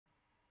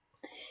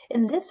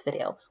In this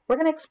video, we're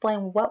going to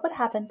explain what would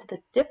happen to the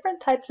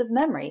different types of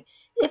memory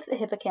if the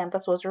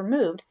hippocampus was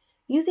removed,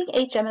 using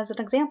HM as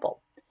an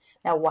example.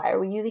 Now, why are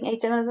we using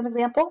HM as an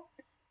example?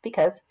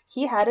 Because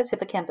he had his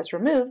hippocampus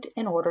removed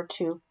in order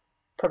to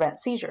prevent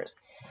seizures.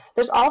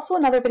 There's also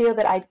another video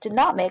that I did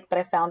not make, but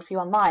I found for you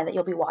online that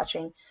you'll be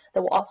watching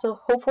that will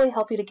also hopefully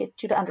help you to get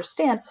you to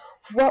understand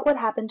what would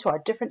happen to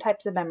our different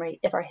types of memory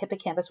if our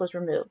hippocampus was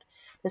removed.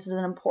 This is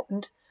an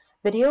important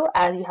video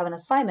as you have an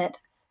assignment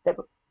that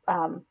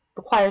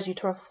requires you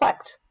to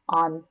reflect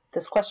on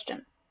this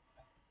question.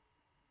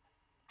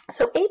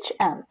 So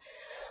HM,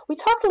 we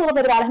talked a little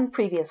bit about him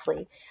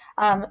previously.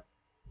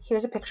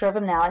 Here's a picture of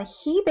him now, and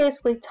he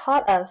basically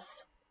taught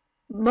us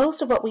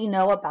most of what we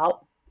know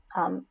about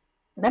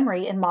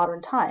memory in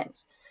modern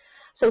times.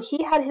 So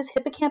he had his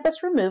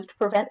hippocampus removed to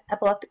prevent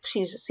epileptic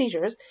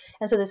seizures,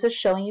 and so this is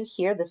showing you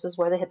here, this is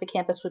where the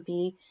hippocampus would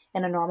be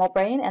in a normal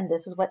brain, and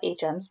this is what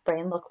HM's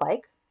brain looked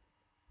like.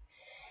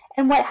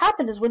 And what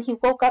happened is when he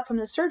woke up from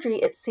the surgery,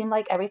 it seemed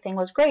like everything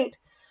was great,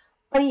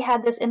 but he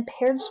had this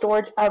impaired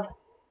storage of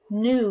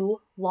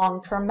new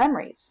long-term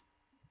memories.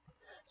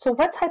 So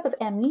what type of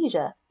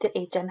amnesia did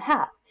HM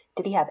have?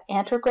 Did he have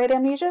anterograde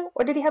amnesia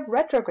or did he have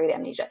retrograde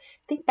amnesia?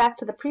 Think back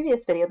to the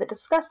previous video that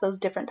discussed those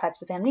different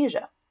types of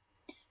amnesia.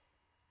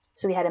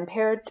 So he had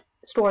impaired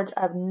storage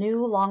of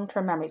new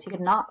long-term memories. He could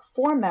not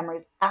form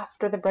memories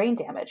after the brain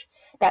damage.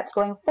 That's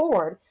going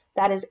forward.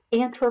 That is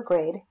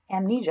anterograde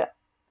amnesia.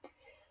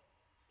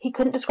 He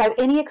couldn't describe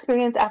any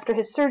experience after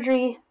his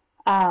surgery,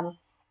 and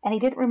he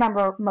didn't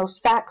remember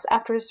most facts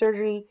after his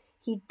surgery.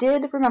 He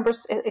did remember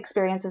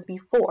experiences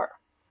before.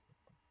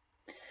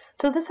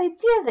 So this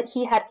idea that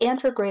he had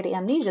anterograde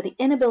amnesia, the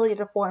inability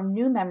to form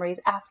new memories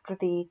after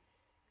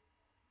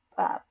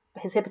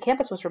his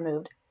hippocampus was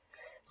removed,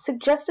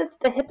 suggested that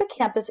the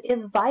hippocampus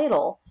is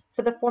vital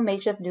for the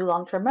formation of new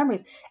long-term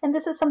memories. And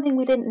this is something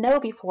we didn't know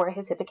before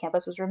his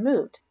hippocampus was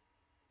removed.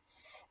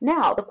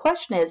 Now, the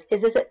question is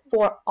it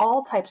for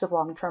all types of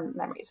long-term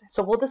memories?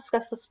 So we'll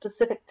discuss the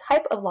specific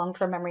type of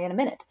long-term memory in a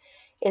minute.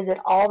 Is it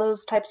all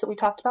those types that we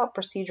talked about,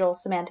 procedural,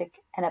 semantic,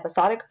 and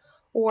episodic,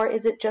 or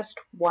is it just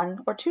one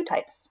or two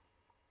types?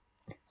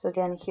 So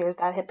again, here's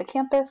that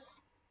hippocampus,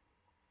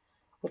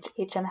 which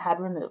HM had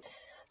removed.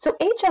 So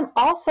HM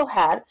also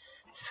had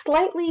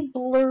slightly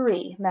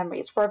blurry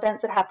memories for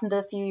events that happened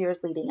a few years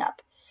leading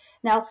up.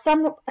 Now,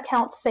 some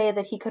accounts say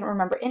that he couldn't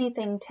remember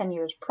anything 10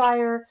 years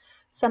prior.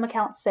 Some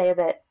accounts say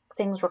that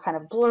things were kind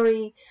of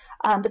blurry.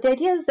 But the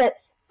idea is that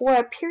for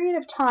a period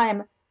of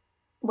time,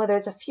 whether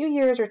it's a few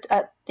years or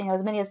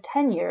as many as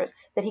 10 years,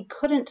 that he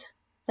couldn't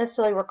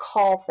necessarily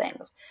recall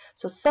things.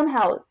 So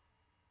somehow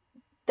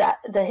that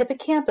the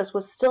hippocampus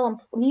was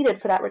still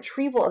needed for that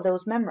retrieval of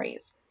those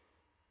memories.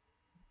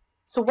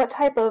 So what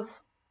type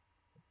of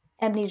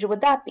amnesia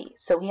would that be?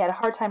 So he had a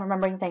hard time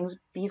remembering things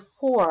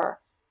before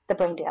the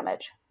brain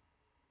damage,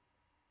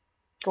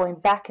 going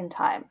back in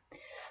time.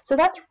 So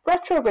that's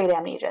retrograde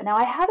amnesia. Now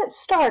I have it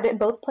starred in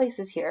both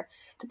places here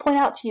to point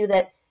out to you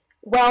that,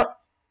 well,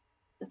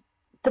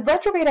 the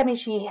retrograde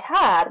amnesia he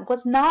had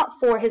was not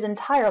for his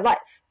entire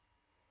life.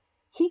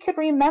 He could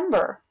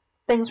remember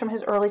things from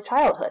his early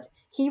childhood.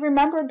 He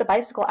remembered the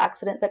bicycle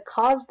accident that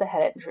caused the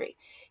head injury.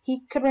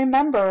 He could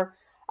remember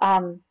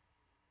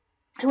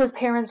who his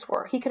parents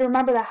were. He could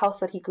remember the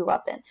house that he grew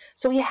up in.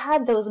 So he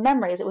had those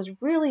memories. It was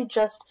really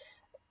just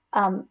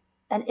an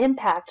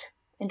impact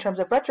in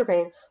terms of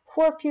retrograde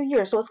for a few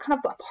years. So it was kind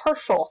of a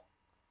partial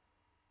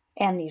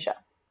amnesia.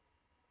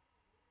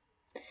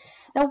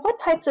 Now, what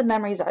types of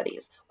memories are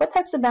these? What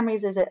types of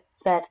memories is it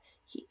that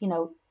he,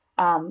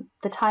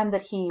 the time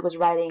that he was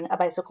riding a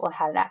bicycle and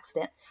had an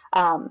accident?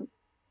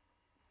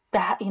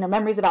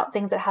 Memories about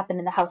things that happened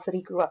in the house that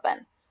he grew up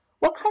in.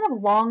 What kind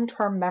of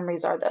long-term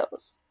memories are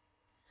those?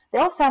 They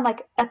all sound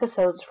like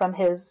episodes from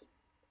his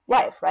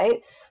life,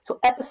 right? So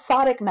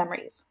episodic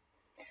memories.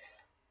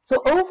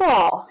 So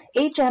overall,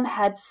 HM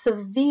had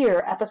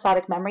severe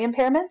episodic memory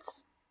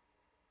impairments.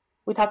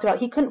 We talked about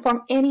he couldn't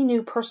form any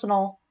new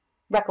personal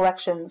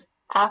recollections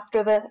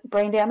after the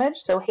brain damage.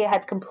 So he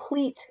had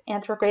complete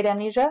anterograde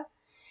amnesia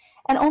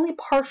and only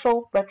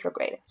partial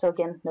retrograde. So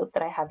again, note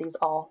that I have these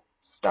all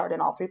starred in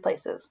all three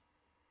places.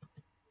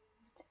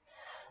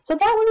 So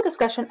that was a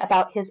discussion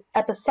about his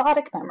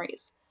episodic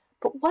memories.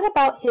 But what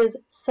about his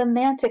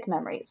semantic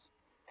memories?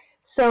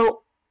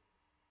 So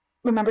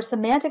remember,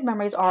 semantic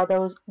memories are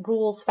those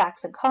rules,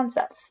 facts, and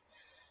concepts.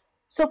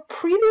 So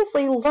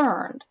previously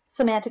learned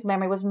semantic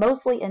memory was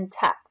mostly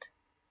intact.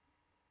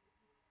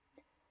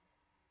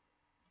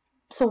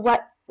 So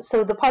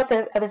the part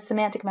of his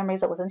semantic memories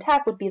that was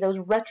intact would be those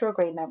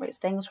retrograde memories,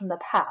 things from the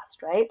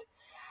past, right?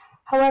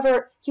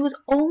 However, he was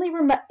only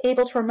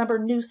able to remember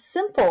new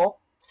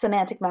simple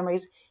semantic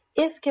memories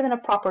if given a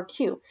proper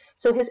cue.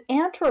 So his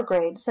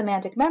anterograde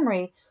semantic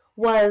memory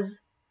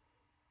was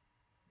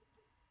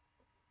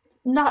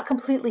not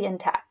completely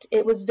intact.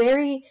 It was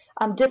very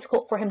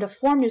difficult for him to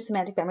form new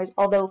semantic memories,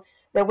 although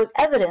there was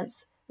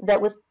evidence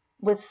that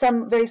with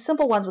some very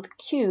simple ones with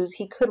cues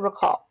he could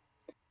recall.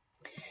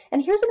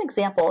 And here's an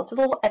example. It's a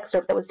little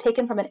excerpt that was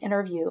taken from an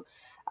interview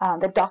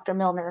that Dr.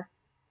 Milner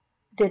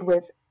did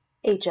with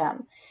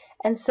HM.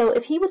 And so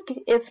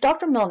if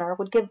Dr. Milner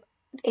would give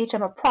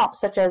HM a prompt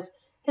such as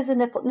his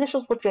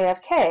initials were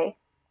JFK,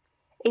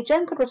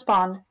 HM could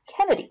respond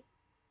Kennedy.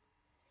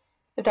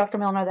 If Dr.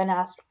 Milner then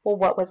asked, well,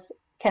 what was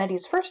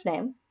Kennedy's first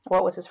name, or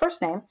what was his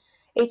first name,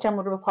 HM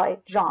would reply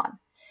John.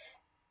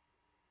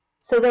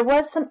 So there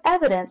was some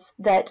evidence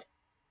that,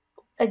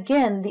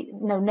 again,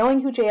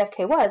 knowing who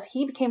JFK was,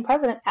 he became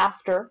president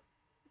after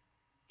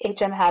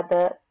HM had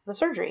the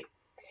surgery.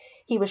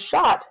 He was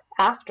shot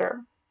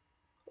after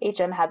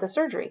HM had the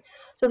surgery.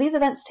 So these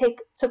events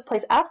took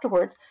place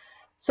afterwards.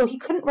 So he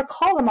couldn't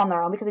recall them on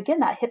their own because, again,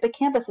 that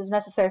hippocampus is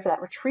necessary for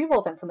that retrieval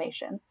of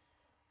information.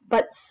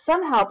 But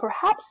somehow,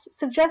 perhaps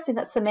suggesting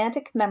that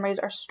semantic memories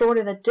are stored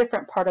in a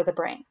different part of the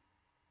brain.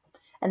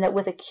 And that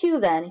with a cue,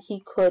 then,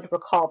 he could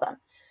recall them.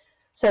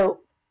 So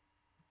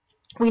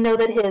we know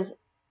that his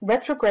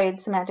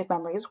retrograde semantic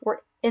memories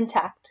were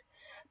intact,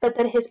 but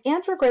that his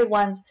anterograde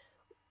ones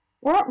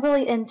weren't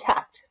really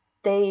intact.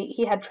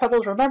 He had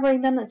troubles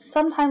remembering them, and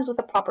sometimes with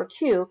a proper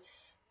cue,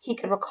 he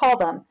could recall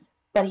them,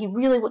 but he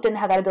really didn't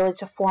have that ability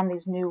to form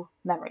these new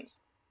memories.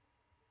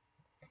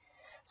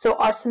 So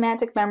are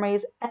semantic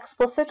memories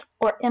explicit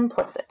or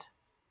implicit?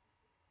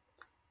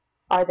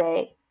 Are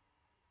they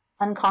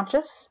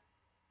unconscious,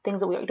 things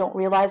that we don't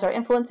realize are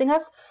influencing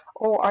us,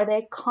 or are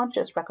they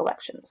conscious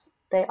recollections?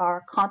 They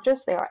are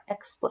conscious, they are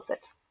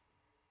explicit.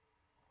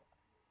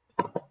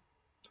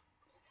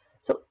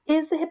 So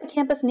is the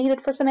hippocampus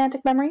needed for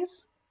semantic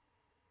memories?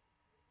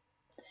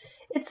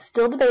 It's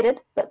still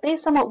debated, but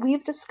based on what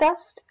we've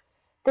discussed,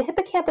 the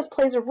hippocampus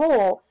plays a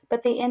role,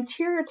 but the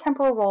anterior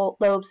temporal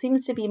lobe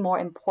seems to be more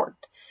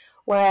important.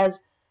 Whereas,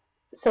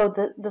 so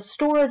the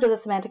storage of the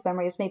semantic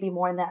memories may be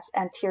more in that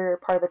anterior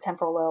part of the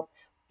temporal lobe,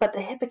 but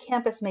the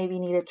hippocampus may be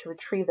needed to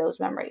retrieve those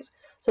memories.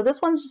 So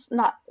this one's just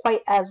not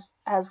quite as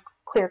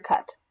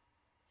clear-cut.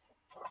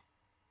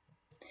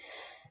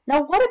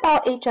 Now, what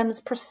about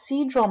HM's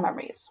procedural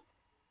memories?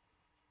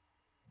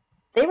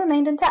 They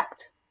remained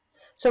intact.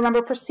 So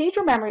remember,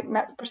 procedural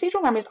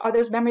memories are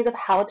those memories of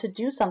how to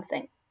do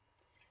something.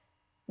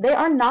 They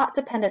are not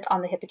dependent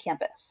on the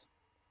hippocampus.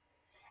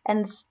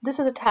 And this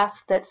is a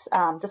task that's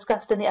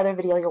discussed in the other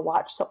video you'll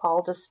watch, so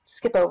I'll just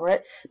skip over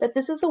it. But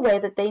this is the way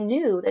that they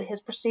knew that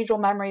his procedural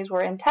memories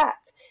were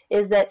intact,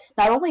 is that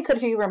not only could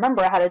he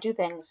remember how to do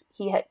things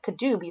he could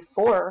do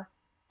before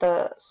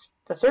the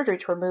surgery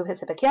to remove his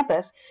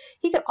hippocampus,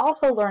 he could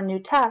also learn new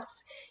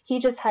tasks. He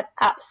just had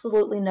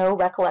absolutely no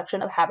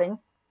recollection of having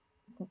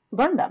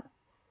learned them.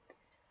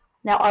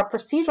 Now, are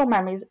procedural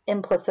memories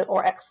implicit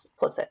or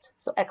explicit?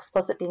 So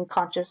explicit being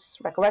conscious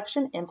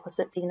recollection,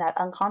 implicit being that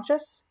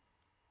unconscious.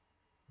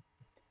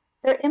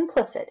 They're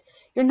implicit.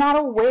 You're not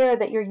aware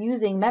that you're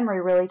using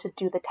memory really to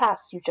do the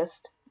tasks. You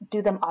just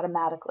do them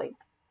automatically.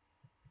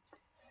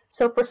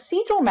 So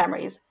procedural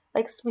memories,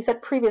 like we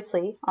said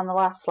previously on the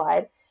last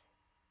slide,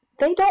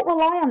 they don't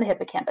rely on the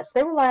hippocampus.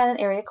 They rely on an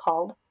area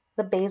called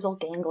the basal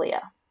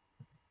ganglia.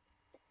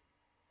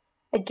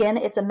 Again,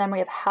 it's a memory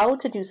of how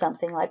to do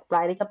something like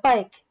riding a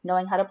bike,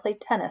 knowing how to play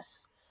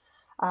tennis,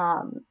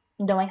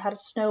 knowing how to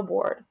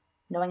snowboard,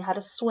 knowing how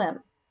to swim.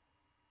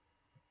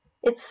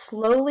 It's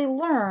slowly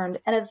learned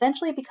and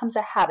eventually becomes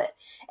a habit.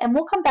 And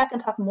we'll come back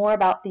and talk more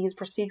about these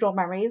procedural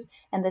memories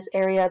and this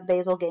area of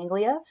basal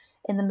ganglia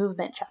in the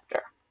movement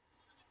chapter.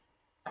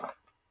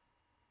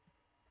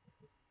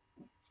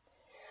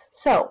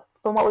 So,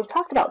 from what we've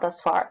talked about thus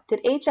far,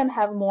 did HM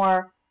have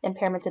more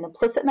impairments in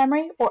implicit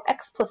memory or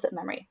explicit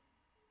memory?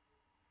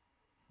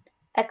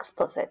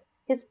 Explicit.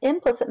 His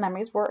implicit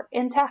memories were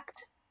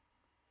intact.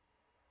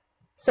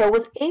 So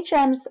was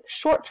HM's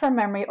short-term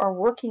memory or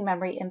working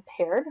memory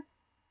impaired?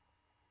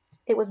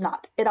 It was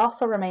not. It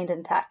also remained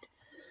intact.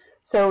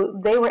 So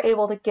they were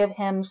able to give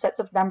him sets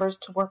of numbers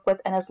to work with,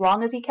 and as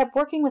long as he kept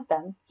working with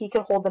them, he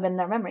could hold them in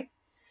their memory.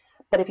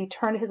 But if he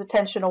turned his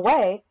attention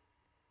away,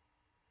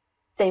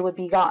 they would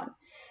be gone.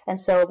 And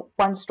so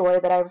one story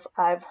that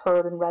I've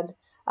heard and read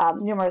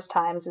numerous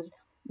times is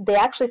they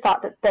actually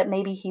thought that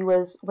maybe he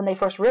was, when they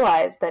first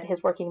realized that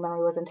his working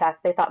memory was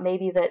intact, they thought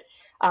maybe that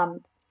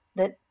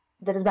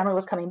that his memory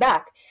was coming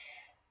back.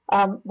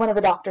 One of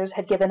the doctors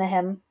had given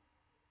him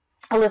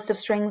a list of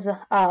strings,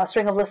 a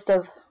string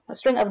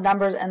of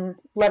numbers and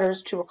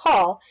letters to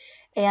recall,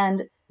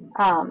 and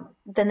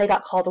then they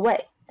got called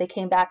away. They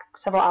came back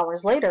several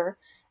hours later,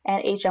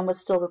 and HM was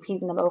still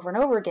repeating them over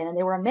and over again, and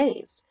they were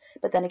amazed.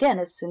 But then again,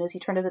 as soon as he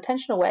turned his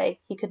attention away,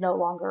 he could no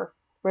longer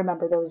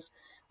remember those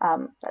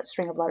that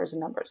string of letters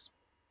and numbers.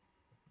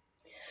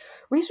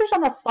 Research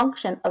on the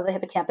function of the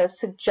hippocampus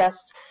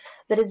suggests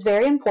that it's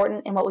very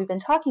important in what we've been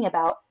talking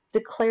about,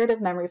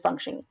 declarative memory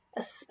functioning,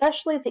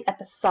 especially the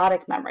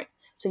episodic memory.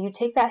 So you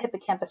take that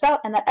hippocampus out,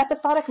 and that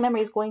episodic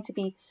memory is going to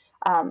be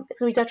it's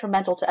going to be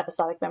detrimental to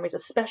episodic memories,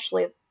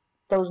 especially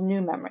those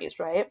new memories,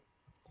 right?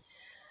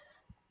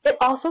 It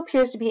also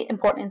appears to be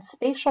important in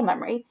spatial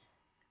memory.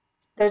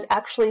 There's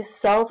actually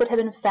cells that have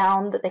been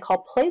found that they call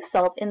place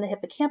cells in the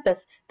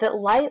hippocampus that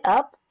light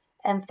up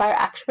and fire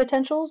action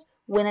potentials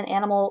when an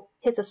animal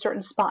hits a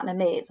certain spot in a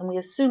maze, and we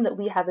assume that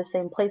we have the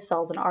same place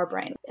cells in our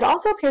brain. It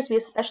also appears to be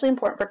especially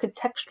important for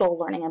contextual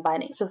learning and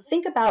binding. So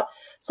think about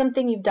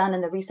something you've done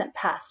in the recent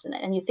past,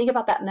 and you think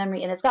about that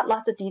memory, and it's got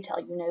lots of detail,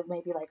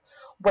 maybe like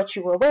what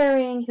you were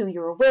wearing, who you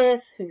were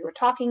with, who you were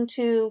talking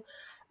to,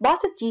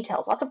 lots of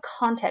details, lots of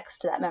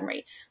context to that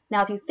memory.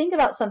 Now, if you think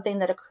about something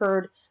that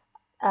occurred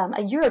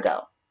a year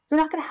ago, you're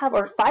not going to have,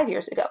 or 5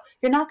 years ago,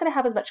 you're not going to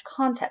have as much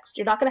context.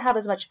 You're not going to have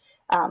as much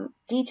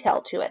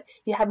detail to it.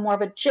 You have more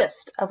of a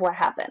gist of what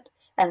happened,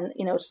 and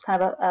just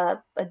kind of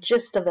a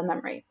gist of the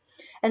memory.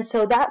 And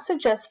so that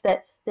suggests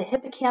that the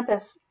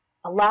hippocampus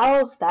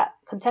allows that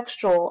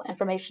contextual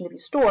information to be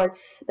stored,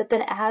 but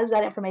then as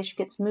that information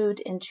gets moved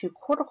into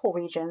cortical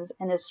regions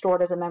and is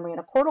stored as a memory in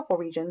a cortical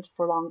region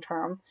for long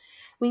term,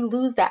 we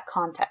lose that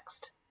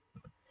context.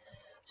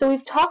 So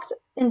we've talked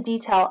in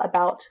detail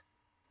about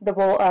the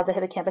role of the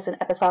hippocampus in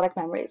episodic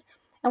memories.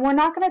 And we're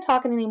not going to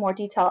talk in any more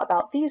detail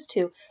about these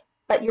two,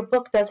 but your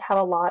book does have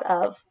a lot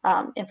of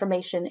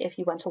information if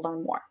you want to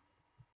learn more.